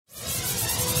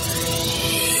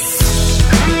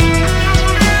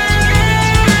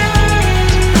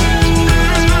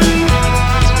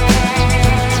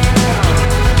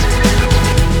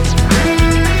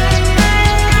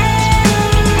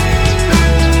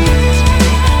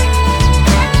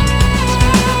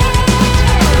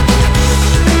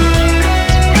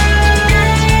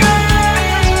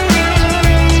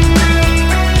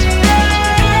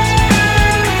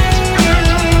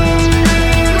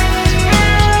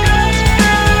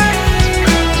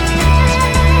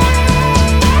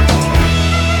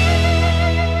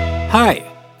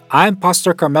I'm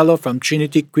Pastor Carmelo from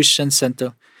Trinity Christian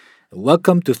Center.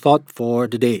 Welcome to Thought for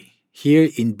the Day here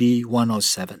in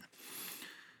B107.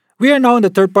 We are now in the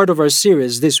third part of our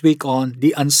series this week on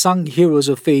the unsung heroes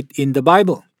of faith in the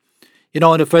Bible.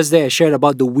 On the first day, I shared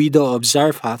about the widow of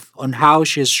Zarephath on how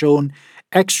she has shown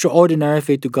extraordinary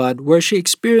faith to God, where she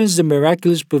experienced the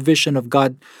miraculous provision of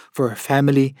God for her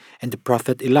family and the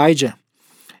prophet Elijah.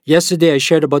 Yesterday, I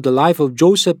shared about the life of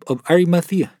Joseph of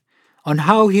Arimathea, on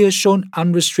how he has shown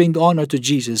unrestrained honor to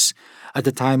Jesus at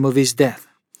the time of his death.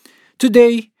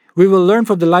 Today, we will learn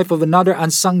from the life of another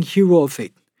unsung hero of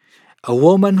faith, a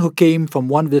woman who came from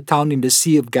one of the towns in the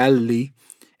Sea of Galilee,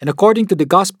 and according to the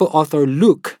Gospel author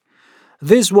Luke,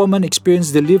 this woman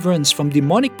experienced deliverance from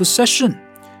demonic possession,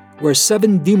 where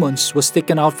 7 demons was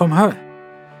taken out from her.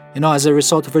 As a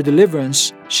result of her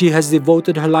deliverance, she has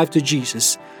devoted her life to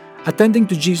Jesus, attending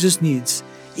to Jesus' needs,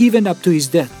 even up to his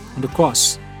death on the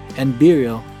cross and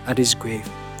burial at his grave.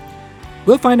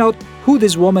 We'll find out who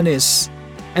this woman is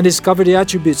and discover the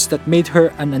attributes that made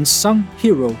her an unsung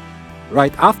hero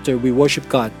right after we worship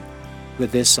God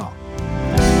with this song.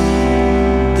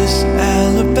 This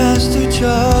alabaster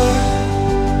jar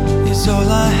is all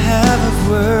I have of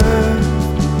worth.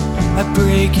 I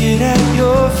break it at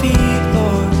your feet,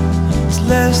 Lord. It's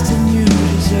less than you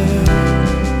deserve.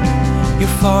 You're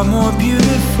far more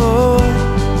beautiful,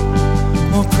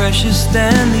 more precious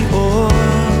than the oil,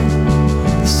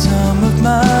 the sum of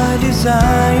my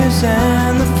desires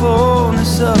and the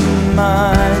fullness of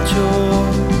my joy.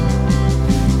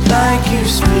 Like you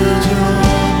spilled your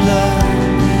blood,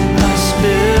 I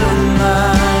spill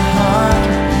my heart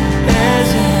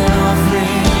as an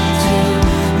offering to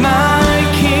my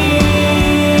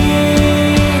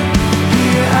King.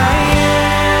 Here I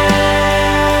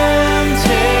am,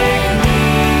 take me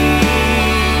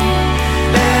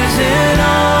as an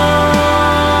offering.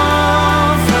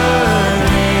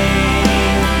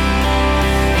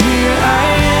 Here I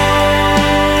am,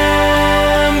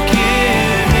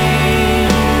 giving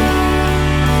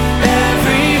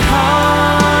every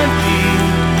heartbeat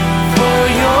for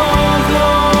your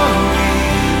glory.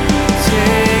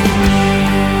 Take me,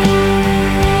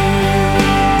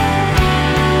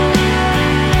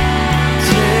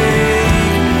 take me.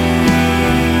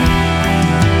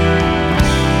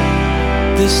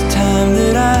 This time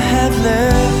that I have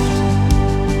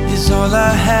left is all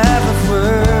I have of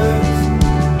worth.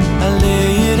 I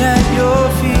lay it at your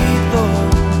feet,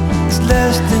 Lord. It's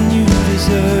less than you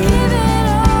deserve.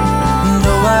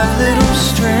 Though I've little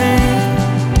strength,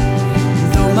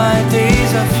 though my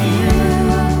days are few,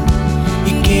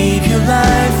 you gave your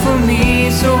life for me,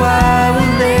 so I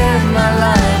will live my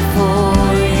life for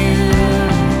you.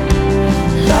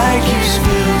 Like you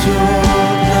spilled your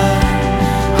blood,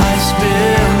 I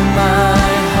spill my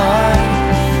heart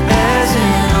as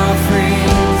an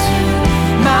offering to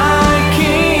my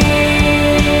King.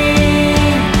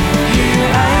 Here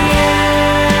I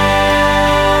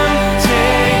am,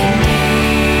 take me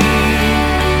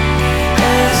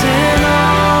as an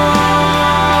offering.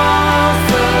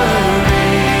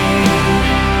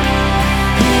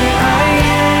 Here I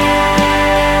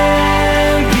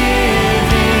am, giving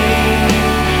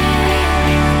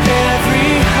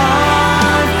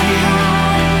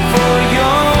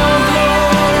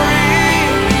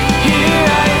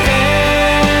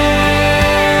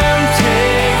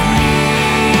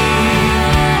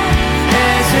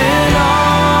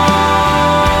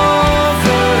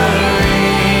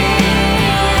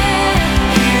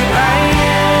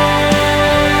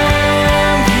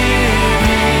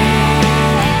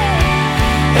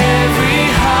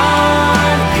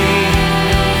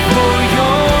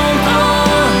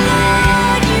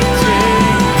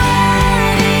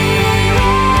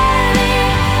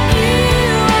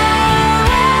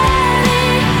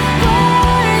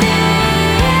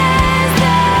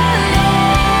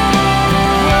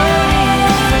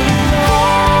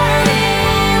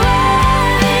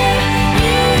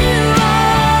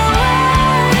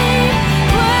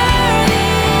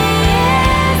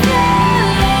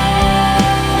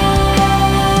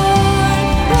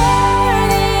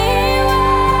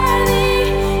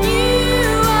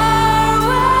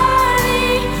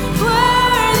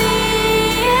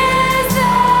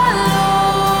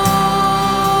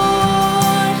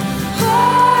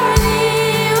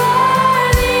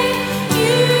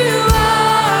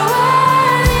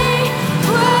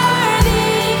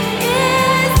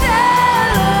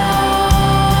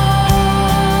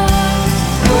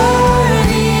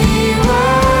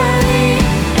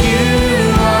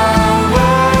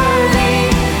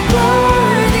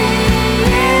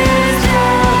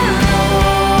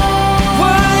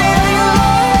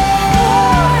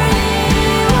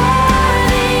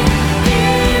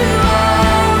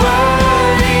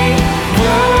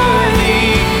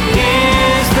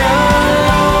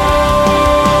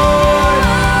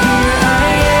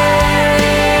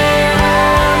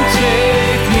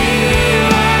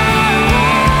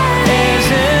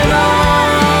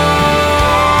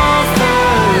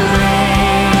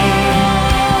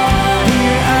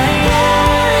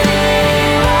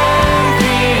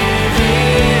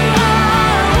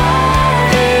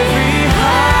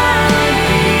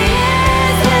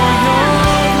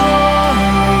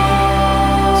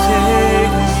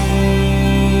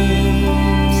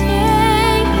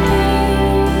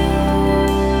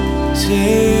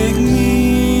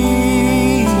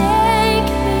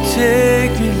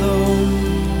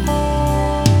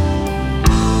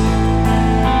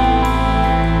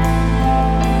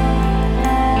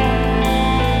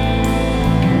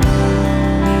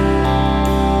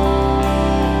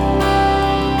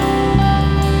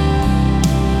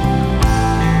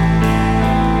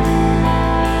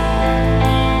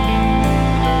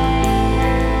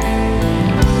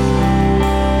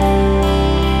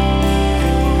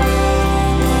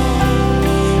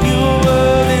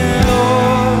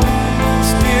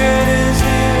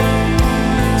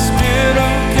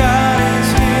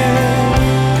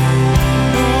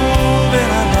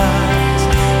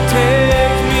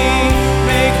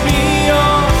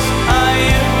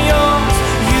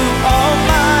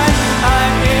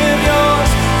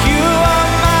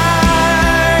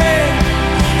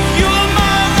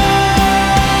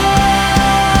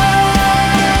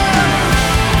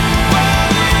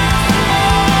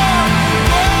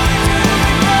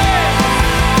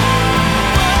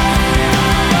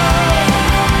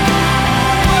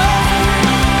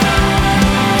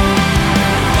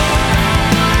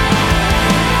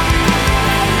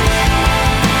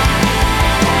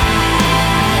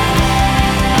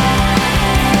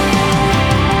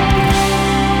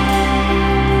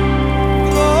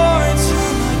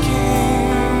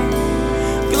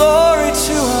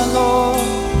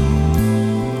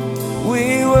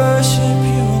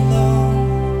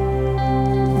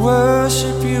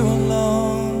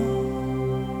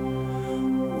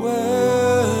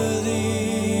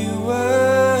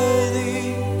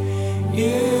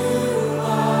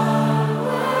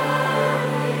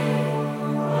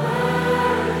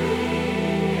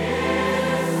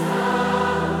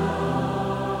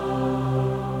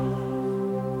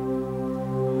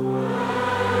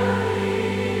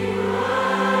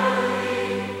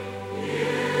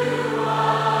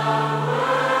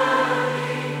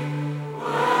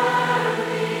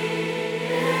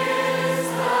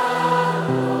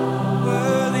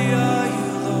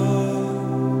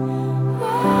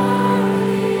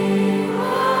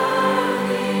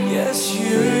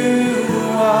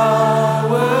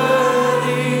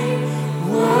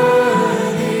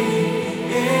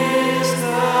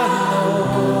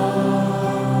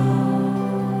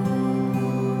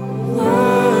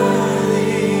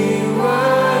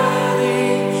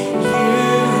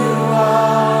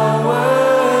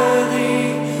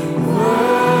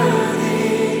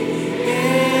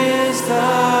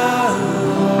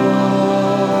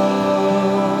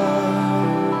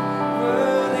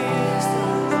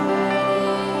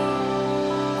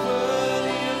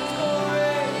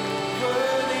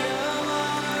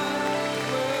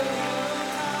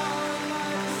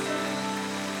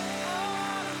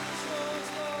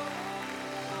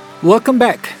Welcome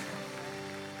back.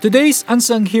 Today's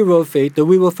unsung hero of faith that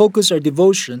we will focus our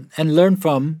devotion and learn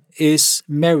from is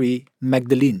Mary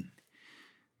Magdalene.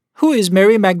 Who is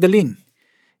Mary Magdalene?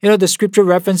 The scripture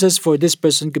references for this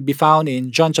person could be found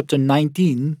in John chapter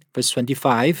 19, verse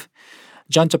 25,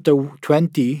 John chapter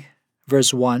 20,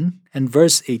 verse 1 and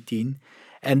verse 18,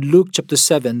 and Luke chapter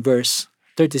 7, verse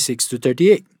 36 to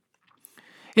 38.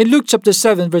 In Luke chapter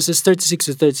 7, verses 36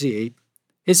 to 38,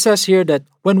 it says here that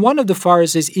when one of the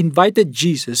Pharisees invited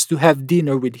Jesus to have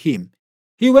dinner with him,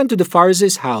 he went to the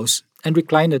Pharisee's house and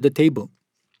reclined at the table.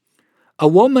 A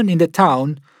woman in the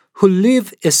town who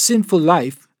lived a sinful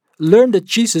life learned that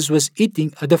Jesus was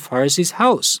eating at the Pharisee's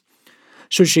house.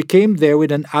 So she came there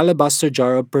with an alabaster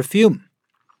jar of perfume.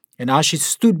 And as she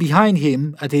stood behind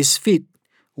him at his feet,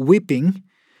 weeping,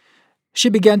 she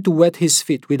began to wet his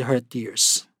feet with her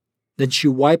tears. Then she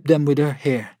wiped them with her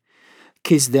hair,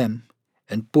 kissed them,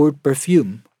 and poured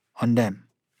perfume on them.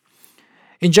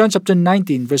 In John chapter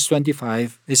 19, verse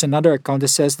 25, is another account that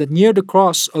says that near the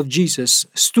cross of Jesus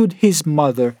stood his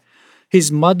mother,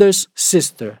 his mother's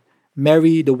sister,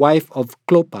 Mary, the wife of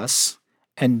Clopas,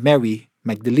 and Mary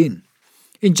Magdalene.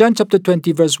 In John chapter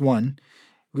 20, verse 1,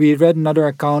 we read another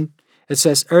account. It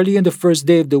says, early on the first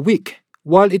day of the week,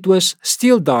 while it was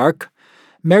still dark,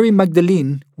 Mary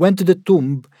Magdalene went to the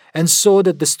tomb and saw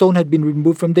that the stone had been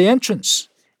removed from the entrance.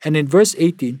 And in verse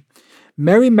 18,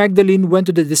 Mary Magdalene went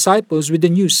to the disciples with the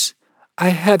news, I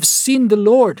have seen the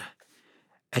Lord.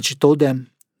 And she told them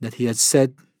that he had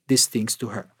said these things to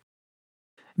her.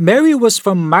 Mary was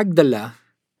from Magdala,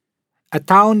 a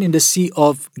town in the Sea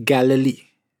of Galilee.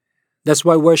 That's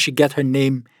where she got her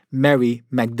name, Mary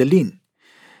Magdalene.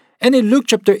 And in Luke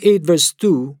chapter 8, verse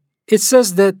 2, it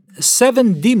says that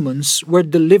 7 demons were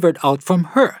delivered out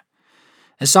from her.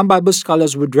 And some Bible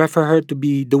scholars would refer her to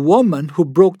be the woman who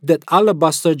broke that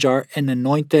alabaster jar and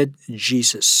anointed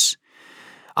Jesus.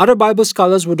 Other Bible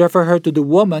scholars would refer her to the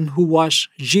woman who washed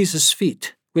Jesus'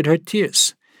 feet with her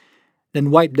tears, then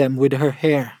wiped them with her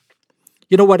hair.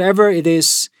 Whatever it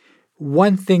is,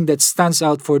 one thing that stands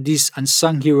out for this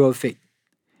unsung hero of faith,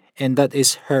 and that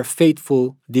is her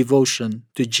faithful devotion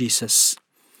to Jesus.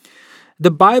 The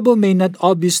Bible may not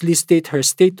obviously state her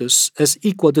status as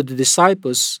equal to the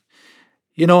disciples.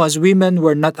 As women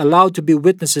were not allowed to be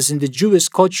witnesses in the Jewish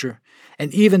culture,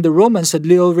 and even the Romans had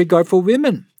little regard for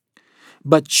women.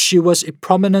 But she was a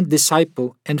prominent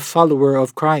disciple and follower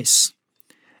of Christ.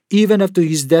 Even after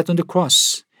his death on the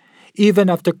cross,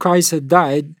 even after Christ had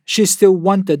died, she still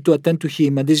wanted to attend to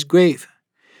him at his grave.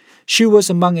 She was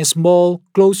among a small,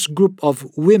 close group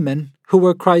of women who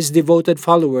were Christ's devoted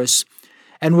followers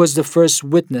and was the first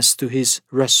witness to his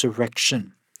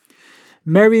resurrection.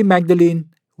 Mary Magdalene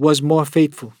was more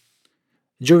faithful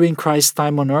during Christ's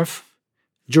time on earth,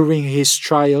 during his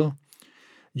trial,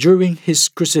 during his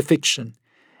crucifixion,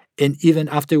 and even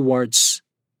afterwards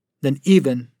than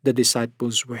even the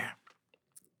disciples were.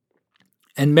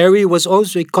 And Mary was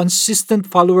also a consistent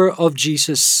follower of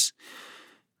Jesus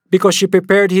because she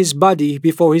prepared his body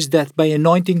before his death by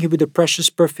anointing him with the precious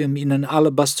perfume in an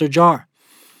alabaster jar.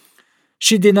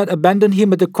 She did not abandon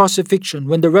him at the crucifixion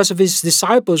when the rest of his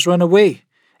disciples ran away,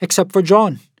 except for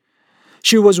John.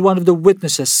 She was one of the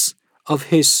witnesses of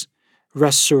his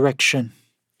resurrection.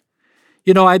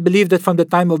 I believe that from the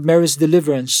time of Mary's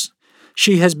deliverance,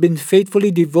 she has been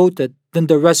faithfully devoted than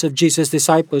the rest of Jesus'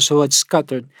 disciples who had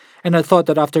scattered and had thought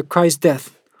that after Christ's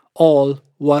death, all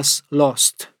was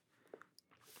lost.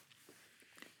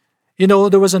 There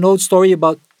was an old story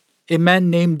about a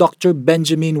man named Dr.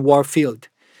 Benjamin Warfield.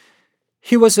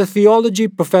 He was a theology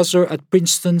professor at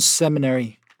Princeton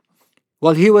Seminary.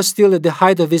 While he was still at the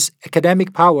height of his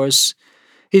academic powers,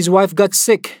 his wife got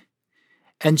sick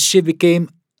and she became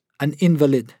an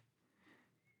invalid.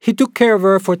 He took care of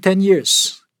her for 10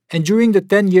 years, and during the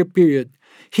 10-year period,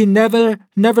 he never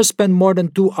spent more than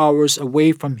 2 hours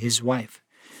away from his wife.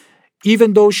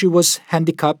 Even though she was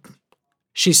handicapped,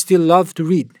 she still loved to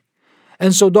read.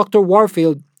 And so Dr.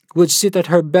 Warfield would sit at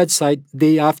her bedside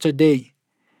day after day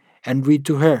and read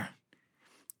to her.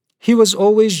 He was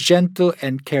always gentle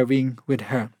and caring with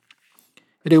her.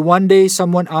 But then one day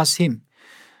someone asked him,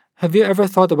 have you ever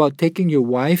thought about taking your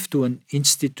wife to an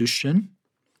institution?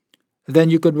 Then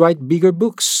you could write bigger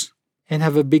books and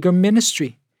have a bigger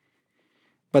ministry.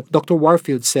 But Dr.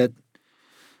 Warfield said,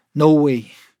 no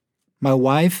way. My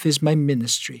wife is my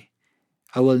ministry.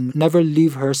 I will never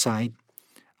leave her side.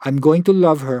 I'm going to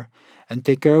love her and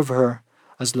take care of her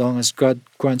as long as God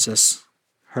grants us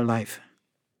her life.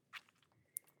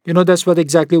 That's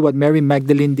exactly what Mary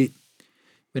Magdalene did.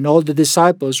 When all the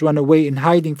disciples ran away in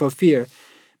hiding for fear,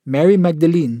 Mary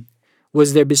Magdalene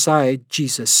was there beside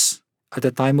Jesus at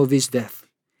the time of his death.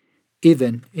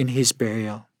 even in his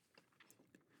burial.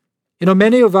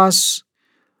 Many of us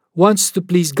wants to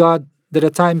please God that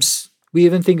at times we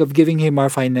even think of giving him our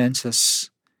finances.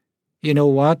 You know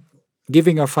what?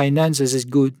 Giving our finances is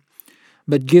good,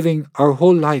 but giving our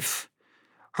whole life,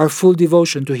 our full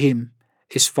devotion to him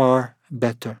is far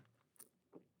better.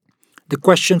 The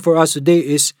question for us today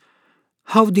is,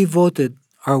 how devoted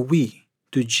are we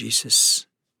to Jesus?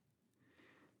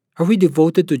 Are we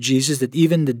devoted to Jesus that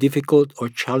even the difficult or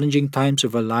challenging times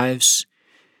of our lives,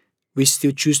 we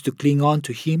still choose to cling on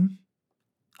to him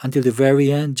until the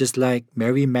very end, just like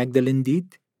Mary Magdalene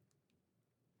did?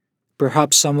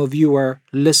 Perhaps some of you are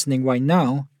listening right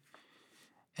now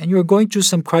and you're going through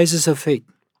some crisis of faith,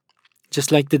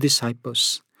 just like the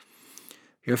disciples.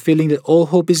 You're feeling that all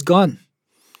hope is gone,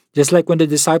 just like when the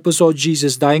disciples saw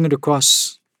Jesus dying on the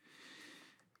cross.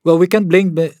 Well, we can't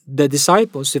blame the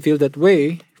disciples to feel that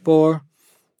way, for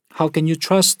how can you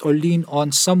trust or lean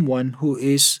on someone who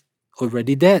is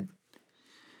already dead?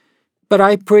 But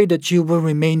I pray that you will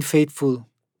remain faithful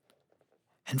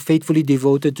and faithfully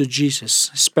devoted to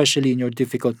Jesus, especially in your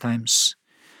difficult times.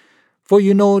 For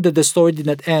you know that the story did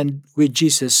not end with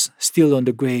Jesus still on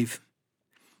the grave.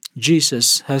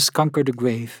 Jesus has conquered the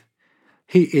grave.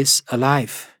 He is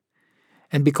alive.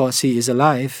 And because he is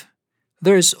alive,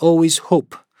 there is always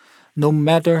hope, no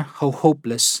matter how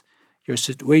hopeless your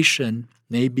situation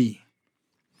may be.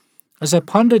 As I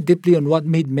pondered deeply on what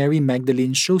made Mary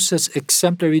Magdalene show such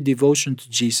exemplary devotion to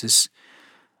Jesus,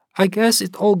 I guess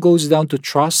it all goes down to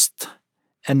trust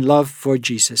and love for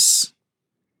Jesus.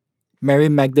 Mary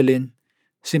Magdalene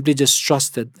simply just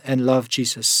trusted and loved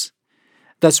Jesus.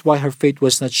 That's why her faith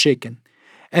was not shaken,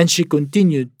 and she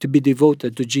continued to be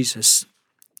devoted to Jesus,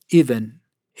 even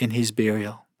in his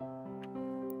burial.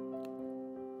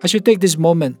 I should take this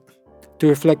moment to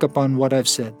reflect upon what I've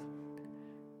said.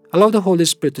 Allow the Holy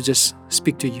Spirit to just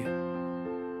speak to you.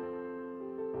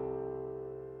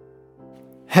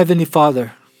 Heavenly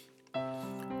Father,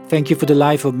 thank you for the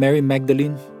life of Mary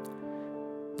Magdalene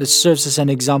that serves as an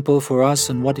example for us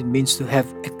on what it means to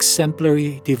have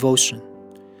exemplary devotion.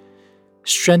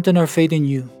 Strengthen our faith in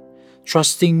you,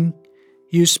 trusting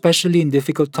you especially in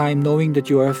difficult time, knowing that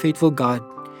you are a faithful God,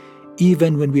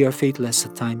 even when we are faithless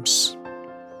at times.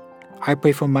 I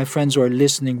pray for my friends who are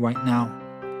listening right now.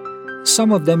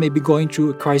 Some of them may be going through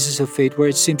a crisis of faith where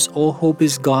it seems all hope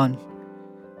is gone.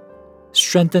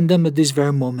 Strengthen them at this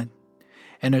very moment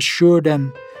and assure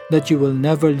them that you will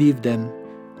never leave them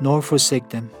nor forsake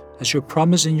them, as you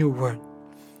promise in your word.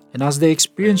 And as they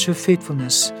experience your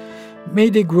faithfulness, may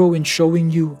they grow in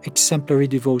showing you exemplary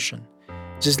devotion,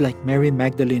 just like Mary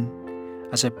Magdalene,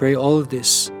 as I pray all of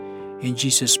this in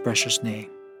Jesus' precious name.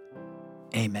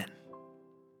 Amen.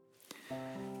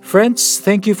 Friends,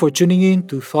 thank you for tuning in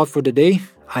to Thought for the Day.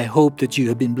 I hope that you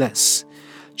have been blessed.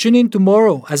 Tune in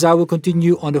tomorrow as I will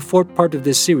continue on the fourth part of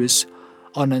this series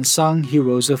on unsung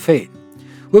heroes of faith.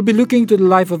 We'll be looking to the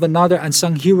life of another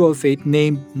unsung hero of faith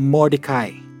named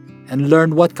Mordecai and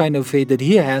learn what kind of faith that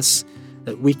he has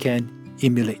that we can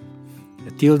emulate.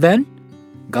 Until then,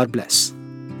 God bless.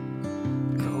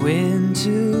 Go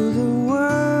into the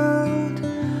world,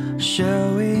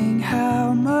 showing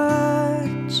how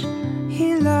much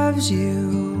he loves you.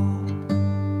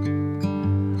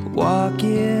 Walk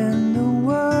in the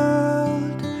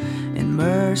world in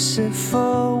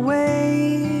merciful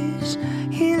ways.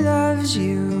 He loves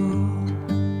you.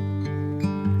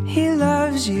 He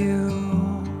loves you.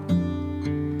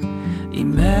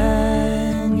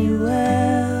 Emmanuel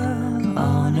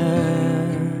on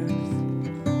earth.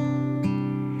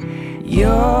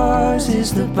 Yours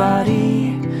is the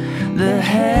body, the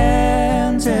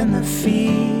hands and the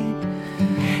feet,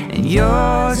 and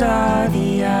yours are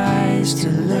the eyes to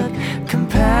look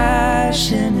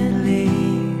compassionately,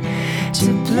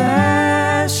 to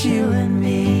bless you and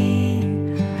me,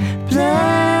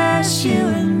 bless you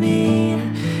and me.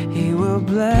 He will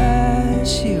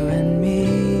bless you and me.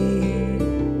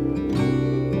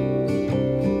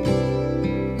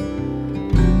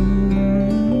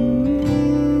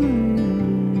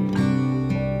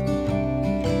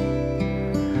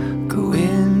 Go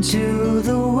into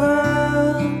the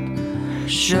world,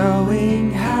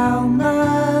 showing how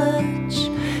much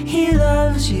he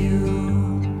loves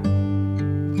you.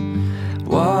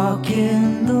 Walk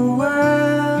in the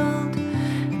world,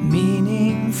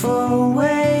 meaningful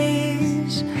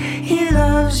ways. He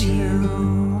loves you.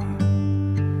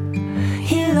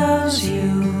 He loves you.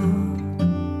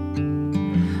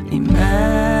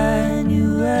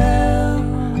 Emmanuel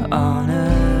on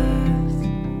earth.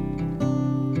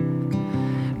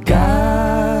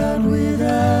 God with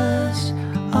us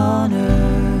on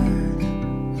earth.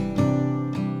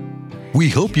 We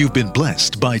hope you've been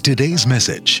blessed by today's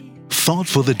message. Thought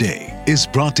for the Day is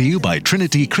brought to you by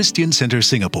Trinity Christian Center,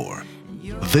 Singapore.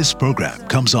 This program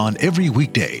comes on every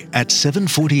weekday at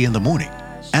 7:40 in the morning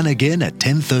and again at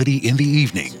 10:30 in the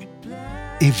evening.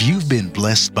 If you've been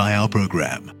blessed by our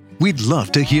program, we'd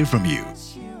love to hear from you.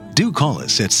 Do call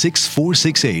us at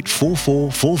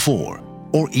 6468-4444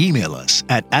 or email us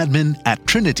at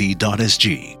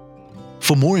admin@trinity.sg.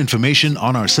 For more information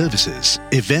on our services,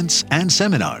 events, and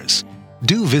seminars,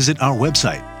 do visit our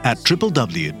website at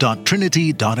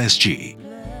www.trinity.sg.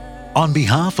 On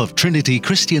behalf of Trinity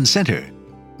Christian Center,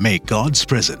 may God's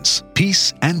presence,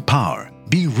 peace, and power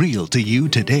be real to you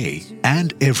today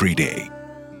and every day.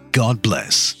 God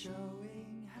bless.